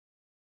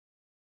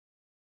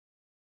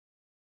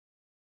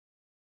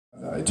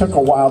It took a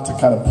while to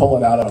kind of pull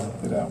it out of,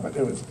 but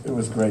it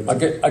was great.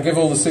 I give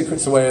all the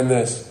secrets away in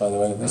this, by the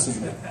way.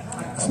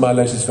 It's my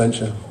latest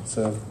venture. It's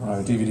a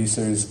DVD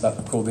series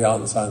called The Art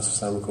and Science of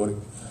Sound Recording.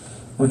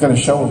 We're going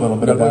to show a little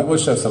bit of that. We'll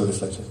show some of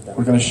this later. Yeah.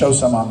 We're going to show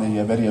some on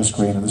the video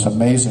screen of this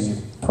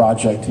amazing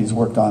project he's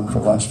worked on for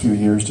the last few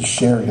years to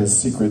share his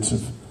secrets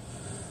of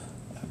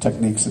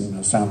techniques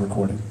in sound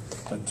recording.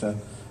 But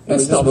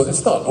it's not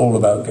all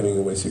about giving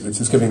away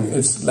secrets.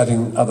 It's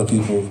letting other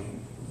people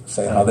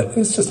say how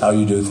it's just how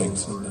you do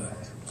things. And,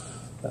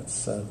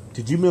 that's.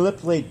 Did you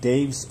manipulate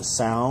Dave's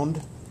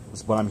sound?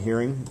 Is what I'm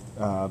hearing.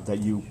 That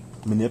you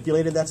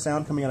manipulated that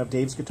sound coming out of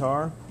Dave's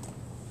guitar.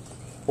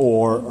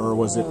 Or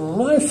was it?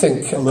 I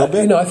think a little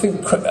bit. I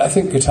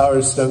think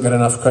guitarists don't get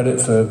enough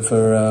credit for if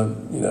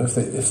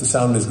the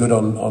sound is good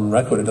on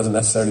record, it doesn't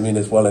necessarily mean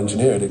it's well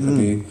engineered. It could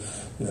be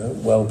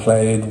well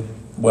played,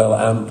 well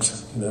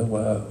amped,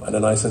 and a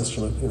nice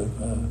instrument.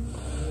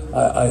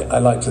 I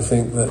like to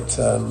think that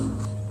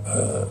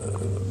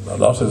a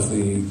lot of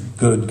the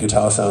good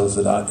guitar sounds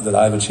that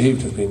I've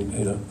achieved have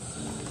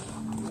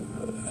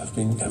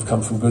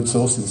come from good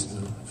sources.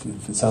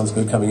 If it sounds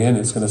good coming in,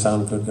 it's going to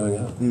sound good going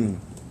out.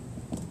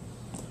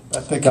 I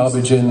think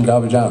garbage in,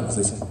 garbage out, as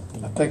they say.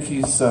 I think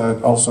he's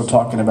also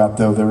talking about,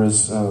 though, there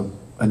is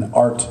an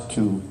art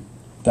to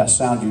that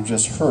sound you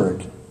just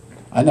heard.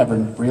 I never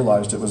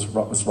realized it was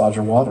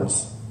Roger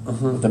Waters,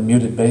 with the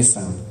muted bass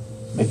sound,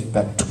 making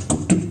that.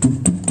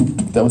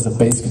 That was a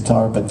bass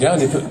guitar, but yeah,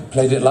 and he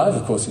played it live.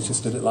 Of course, he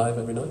just did it live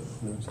every night.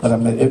 But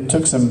it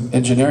took some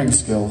engineering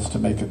skills to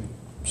make it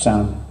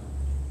sound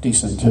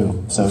decent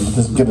too. So he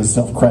doesn't give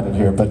himself credit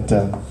here, but.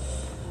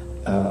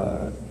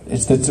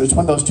 It's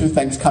when those two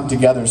things come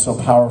together so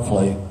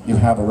powerfully. You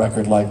have a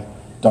record like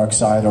Dark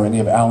Side or any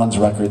of Alan's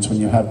records, when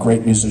you have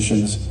great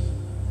musicians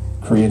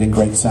creating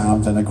great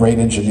sounds and a great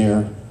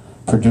engineer,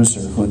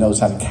 producer who knows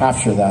how to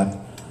capture that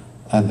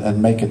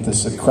and make it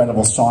this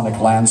incredible sonic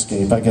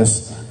landscape. I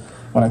guess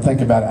when I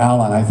think about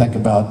Alan, I think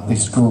about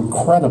these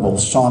incredible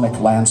sonic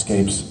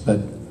landscapes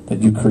that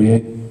you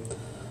create.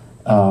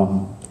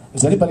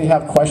 Does anybody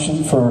have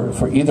questions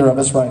for either of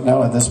us right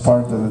now at this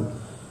part of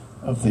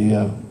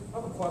the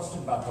question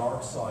about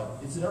Dark Side.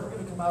 Is it ever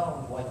going to come out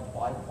on like a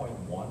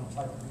 5.1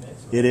 type of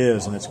mix? It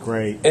is, and it's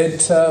great.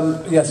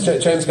 Yes,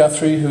 James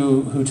Guthrie,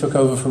 who took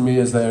over from me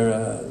as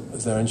their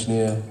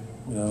engineer,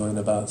 in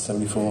about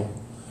 '74,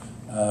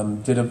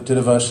 did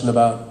a version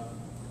about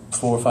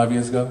 4 or 5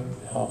 years ago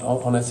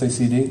on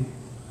SACD.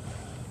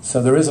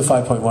 So there is a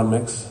 5.1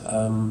 mix.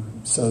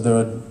 So there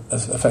are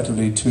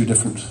effectively 2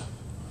 different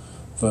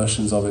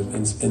versions of it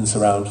in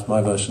surround,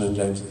 my version and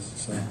James's.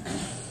 So.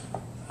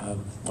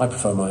 I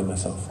prefer mine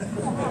myself.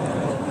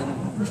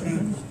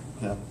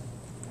 Yeah.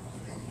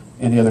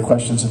 Any other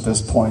questions at this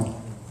point?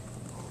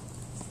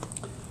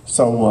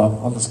 So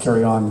I'll just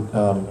carry on.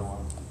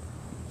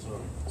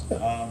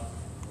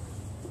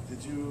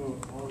 Did you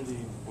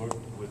already work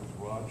with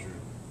Roger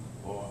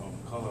or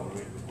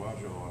collaborate with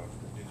Roger, or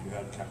did you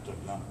have carte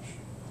blanche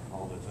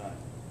all the time?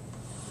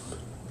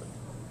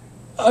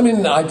 I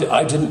mean,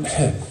 I didn't.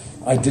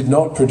 I did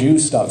not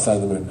produce Dark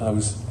Side of the Moon. I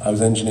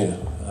was engineer.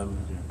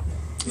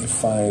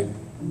 If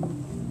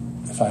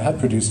I had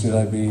produced it,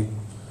 I'd be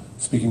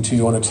speaking to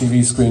you on a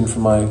TV screen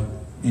from my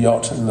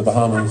yacht in the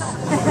Bahamas.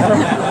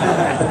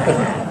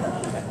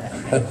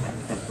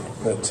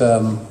 But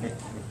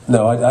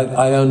no,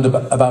 I earned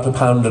about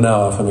 £1 an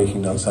hour for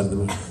making Dark Side of the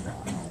Moon.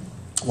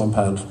 £1,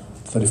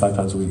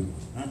 £35 a week.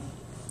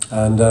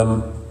 And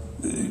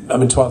I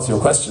mean, to answer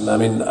your question, I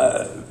mean,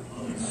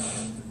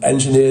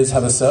 engineers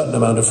have a certain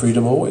amount of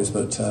freedom always,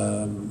 but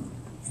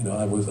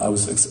I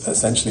was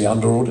essentially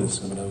under orders.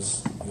 I mean,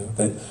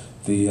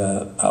 the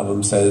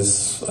album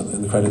says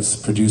in the credits,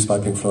 produced by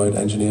Pink Floyd,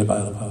 engineered by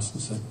Alan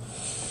Parsons.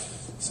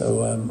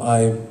 So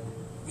I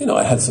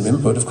had some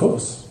input, of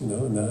course.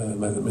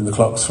 In the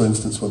clocks, for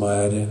instance, were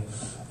my idea,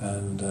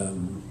 and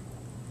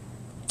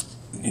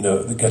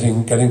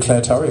getting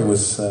Claire Torrey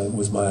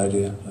was my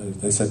idea.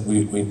 They said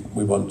we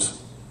want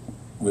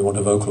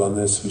a vocal on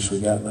this. Who should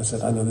we get? And I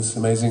said, I know this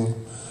amazing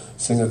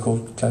singer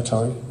called Claire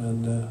Torrey,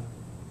 and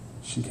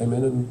she came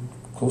in and,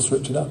 of course,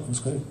 ripped it up. It was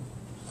great.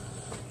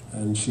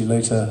 And she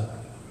later,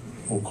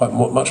 or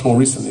much more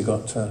recently,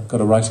 got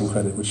a writing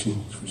credit, which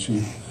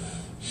she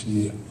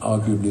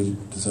arguably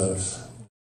deserves.